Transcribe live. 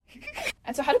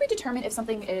And so how do we determine if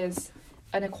something is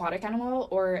an aquatic animal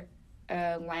or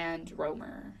a land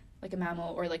roamer, like a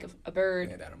mammal or like a bird?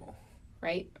 Land animal.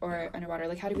 Right? Or underwater.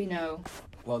 Like, how do we know?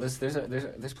 Well,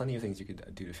 there's plenty of things you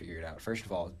could do to figure it out. First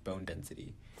of all, bone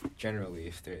density.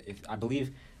 Generally, if I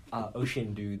believe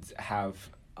ocean dudes have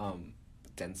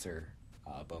denser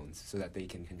bones so that they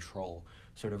can control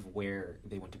sort of where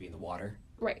they want to be in the water.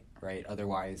 Right. Right?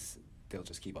 Otherwise, they'll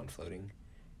just keep on floating.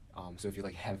 So if you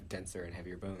like have denser and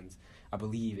heavier bones, I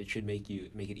believe it should make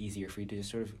it easier for you to just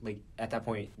sort of like at that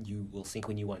point you will sink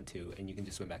when you want to, and you can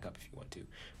just swim back up if you want to.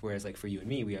 Whereas like for you and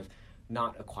me, we have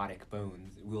not aquatic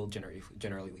bones. We'll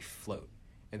generally float,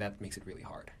 and that makes it really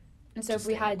hard. And so if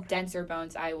we had denser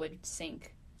bones, I would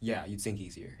sink. Yeah, you'd sink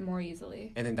easier. More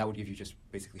easily. And then that would give you just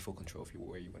basically full control of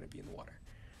where you want to be in the water.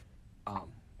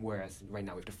 Whereas right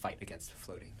now we have to fight against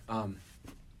floating.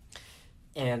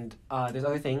 And there's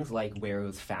other things like where it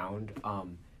was found.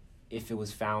 If it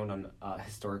was found on a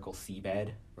historical seabed,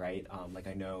 right? Like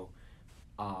I know,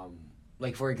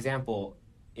 like for example,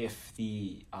 if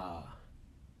the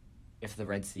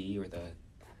Red Sea or is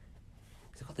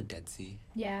it called the Dead Sea?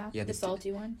 Yeah, the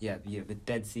salty one. Yeah, the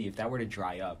Dead Sea, if that were to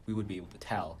dry up, we would be able to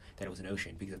tell that it was an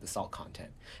ocean because of the salt content.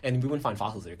 And we wouldn't find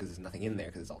fossils there because there's nothing in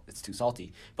there because it's too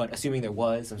salty. But assuming there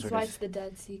was some sort of... That's why it's the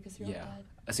Dead Sea, because you're all dead.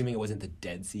 Assuming it wasn't the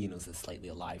Dead Sea and it was a slightly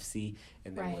alive sea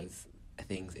and there right. was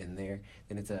things in there,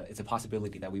 then it's a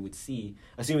possibility that we would see,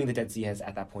 assuming the Dead Sea has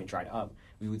at that point dried up,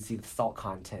 we would see the salt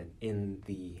content in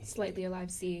the... Slightly alive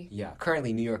sea. Yeah.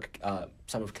 Currently, New York,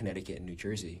 some of Connecticut and New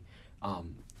Jersey...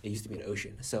 it used to be an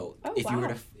ocean. So you were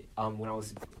to, when I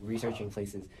was researching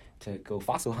places to go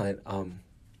fossil hunt,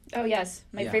 oh yes,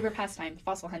 my favorite pastime,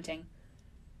 fossil hunting.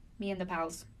 Me and the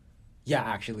pals. Yeah,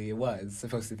 actually, it was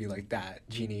supposed to be like that,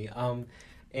 Jeannie.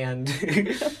 And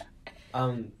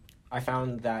I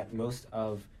found that most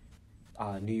of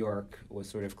New York was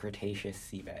sort of Cretaceous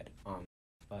seabed.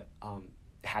 But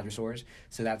hadrosaurs,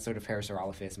 so that's sort of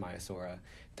Parasaurolophus, Maiasaura.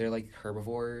 They're like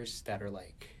herbivores that are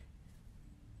like...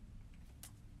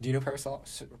 Do you know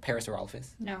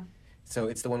Parasaurolophus? No. So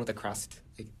it's the one with the crust.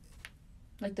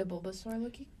 Like the Bulbasaur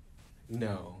looking?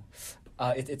 No.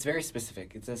 It's very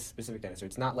specific. It's a specific dinosaur.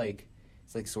 It's not like...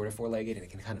 It's like sort of four-legged and it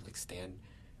can kind of like stand.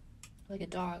 Like a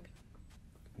dog.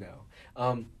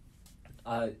 No.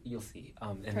 You'll see.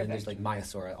 And then there's like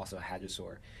Maiasaura, also a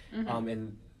hadrosaur.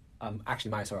 Mm-hmm.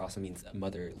 Actually Maiasaura also means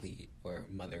motherly or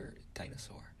mother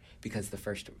dinosaur because the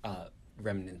first...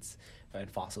 remnants and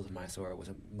fossils of Maiasaura was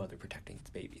a mother protecting its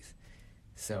babies.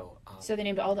 So they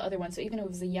named all the other ones. So even if it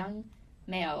was a young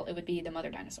male, it would be the mother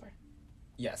dinosaur.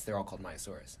 Yes, they're all called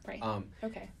Maiasaurus. Right.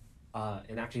 Okay.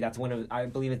 And actually that's I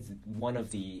believe it's one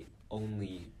of the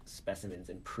only specimens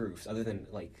and proofs, other than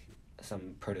like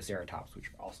some Protoceratops,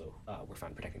 which also were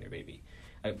found protecting their baby.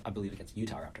 I believe against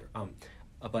Utah raptor.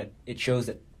 But it shows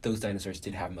that those dinosaurs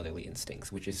did have motherly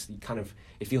instincts, which is kind of,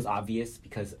 it feels obvious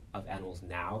because of animals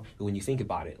now, but when you think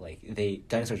about it, like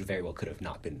dinosaurs very well could have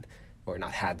not been, or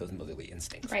not had those motherly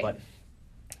instincts. Right. But,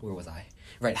 where was I?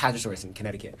 Right, Hadrosaurus in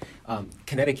Connecticut.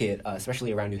 Connecticut,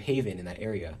 especially around New Haven in that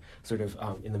area, sort of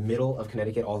in the middle of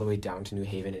Connecticut all the way down to New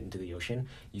Haven and into the ocean,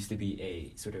 used to be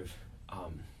a sort of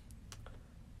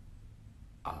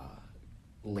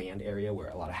land area where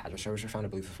a lot of hadrosaurs were found. I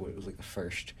believe it was like the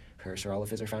first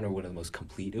Parasaurolophus are found, or one of the most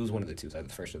complete. It was one of the two, either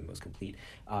the first or the most complete.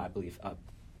 I believe a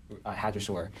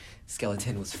hadrosaur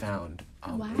skeleton was found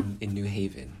in New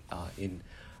Haven, in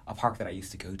a park that I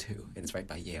used to go to, and it's right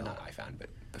by Yale. Not I found, but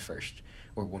the first,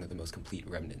 or one of the most complete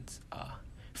remnants,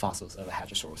 fossils of a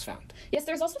hadrosaur was found. Yes,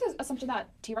 there's also this assumption that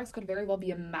T-Rex could very well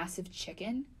be a massive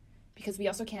chicken, because we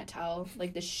also can't tell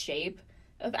like the shape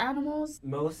of animals.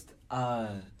 Most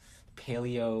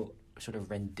paleo sort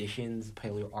of renditions,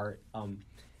 paleo art of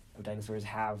dinosaurs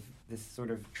have this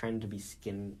sort of trend to be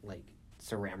skin like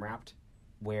saran wrapped,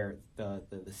 where the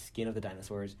skin of the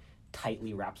dinosaurs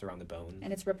tightly wraps around the bone.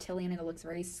 And it's reptilian and it looks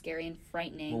very scary and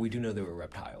frightening. Well, we do know they were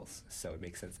reptiles, so it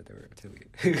makes sense that they were reptilian.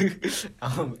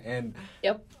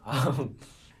 Yep.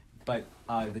 But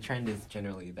the trend is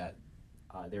generally that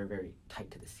they're very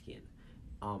tight to the skin.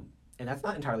 And that's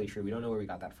not entirely true. We don't know where we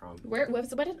got that from.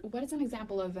 What is an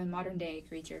example of a modern day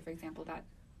creature, for example, that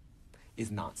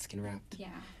is not skin wrapped? Yeah.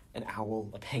 An owl,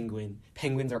 a penguin.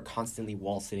 Penguins are constantly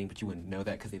wall sitting, but you wouldn't know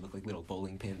that because they look like little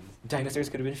bowling pins. Dinosaurs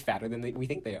could have been fatter than we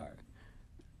think they are.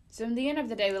 So in the end of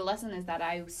the day, the lesson is that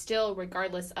I still,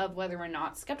 regardless of whether or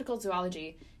not skeptical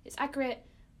zoology is accurate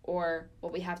or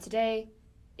what we have today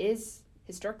is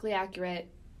historically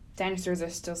accurate, dinosaurs are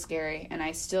still scary, and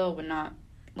I still would not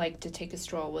like to take a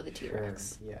stroll with a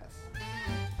T-Rex. Sure,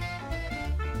 yes.